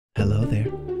Hello there,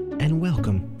 and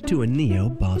welcome to a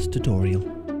Nioh boss tutorial.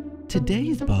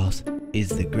 Today's boss is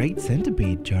the Great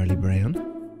Centipede, Charlie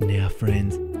Brown. Now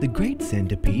friends, the Great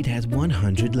Centipede has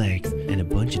 100 legs and a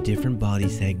bunch of different body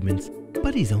segments,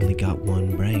 but he's only got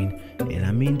one brain, and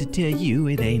I mean to tell you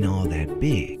it ain't all that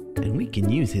big, and we can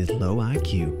use his low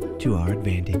IQ to our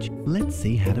advantage. Let's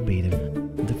see how to beat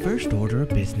him. The first order of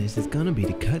business is gonna be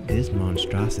to cut this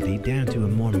monstrosity down to a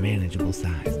more manageable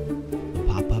size.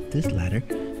 We'll pop up this ladder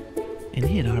and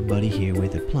hit our buddy here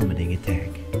with a plummeting attack.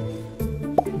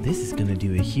 This is going to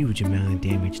do a huge amount of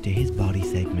damage to his body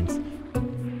segments.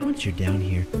 Once you're down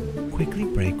here, quickly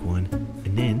break one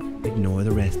and then ignore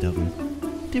the rest of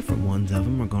them. Different ones of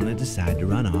them are going to decide to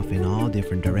run off in all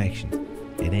different directions.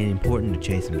 It ain't important to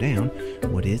chase them down.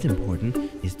 What is important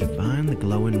is to find the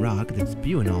glowing rock that's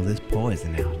spewing all this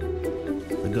poison out.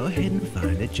 So go ahead and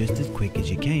find it just as quick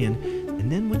as you can, and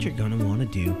then what you're going to want to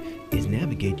do is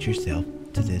navigate yourself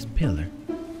to this pillar.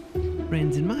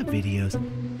 Friends, in my videos,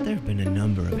 there have been a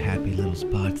number of happy little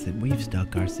spots that we've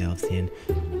stuck ourselves in,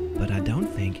 but I don't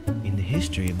think in the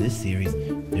history of this series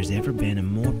there's ever been a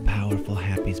more powerful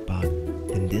happy spot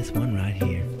than this one right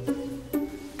here.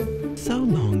 So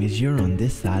long as you're on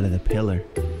this side of the pillar,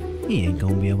 he ain't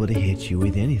gonna be able to hit you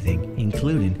with anything,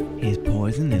 including his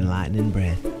poison and lightning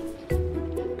breath.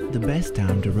 The best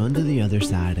time to run to the other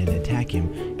side and attack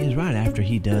him is right after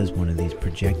he does one of these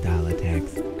projectile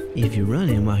attacks. If you run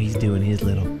him while he's doing his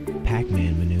little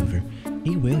Pac-Man maneuver,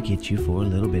 he will get you for a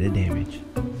little bit of damage.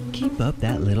 Keep up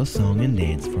that little song and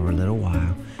dance for a little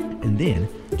while, and then,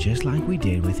 just like we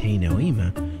did with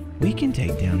Hino-Enma, we can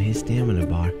take down his stamina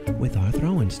bar with our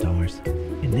throwing stars,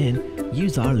 and then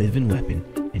use our living weapon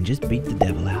and just beat the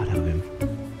devil out of him.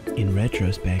 In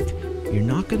retrospect, you're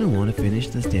not going to want to finish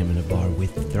the stamina bar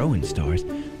with the throwing stars.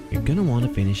 You're going to want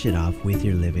to finish it off with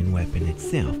your living weapon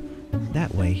itself.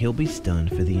 That way he'll be stunned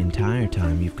for the entire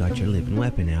time you've got your living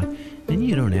weapon out, and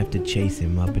you don't have to chase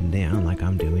him up and down like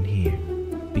I'm doing here.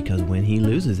 Because when he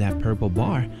loses that purple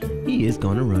bar, he is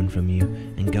going to run from you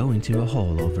and go into a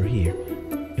hole over here.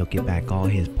 He'll get back all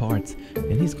his parts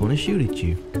and he's going to shoot at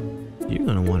you. You're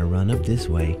going to want to run up this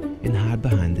way and hide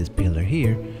behind this pillar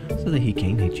here so that he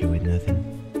can't hit you with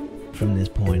nothing. From this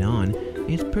point on,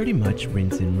 it's pretty much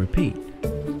rinse and repeat.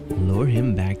 Lure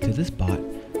him back to the spot,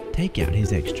 take out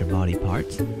his extra body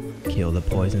parts, kill the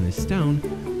poisonous stone,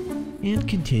 and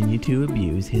continue to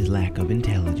abuse his lack of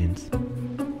intelligence.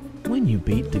 When you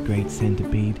beat the Great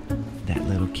Centipede, that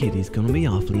little kitty's gonna be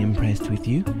awfully impressed with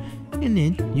you, and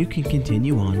then you can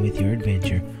continue on with your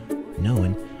adventure,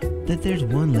 knowing that there's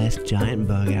one less giant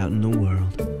bug out in the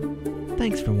world.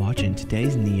 Thanks for watching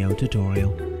today's Nioh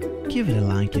tutorial. Give it a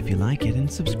like if you like it, and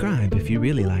subscribe if you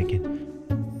really like it.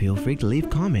 Feel free to leave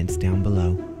comments down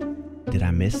below. Did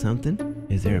I miss something?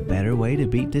 Is there a better way to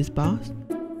beat this boss?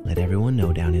 Let everyone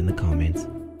know down in the comments.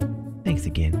 Thanks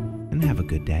again, and have a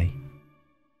good day.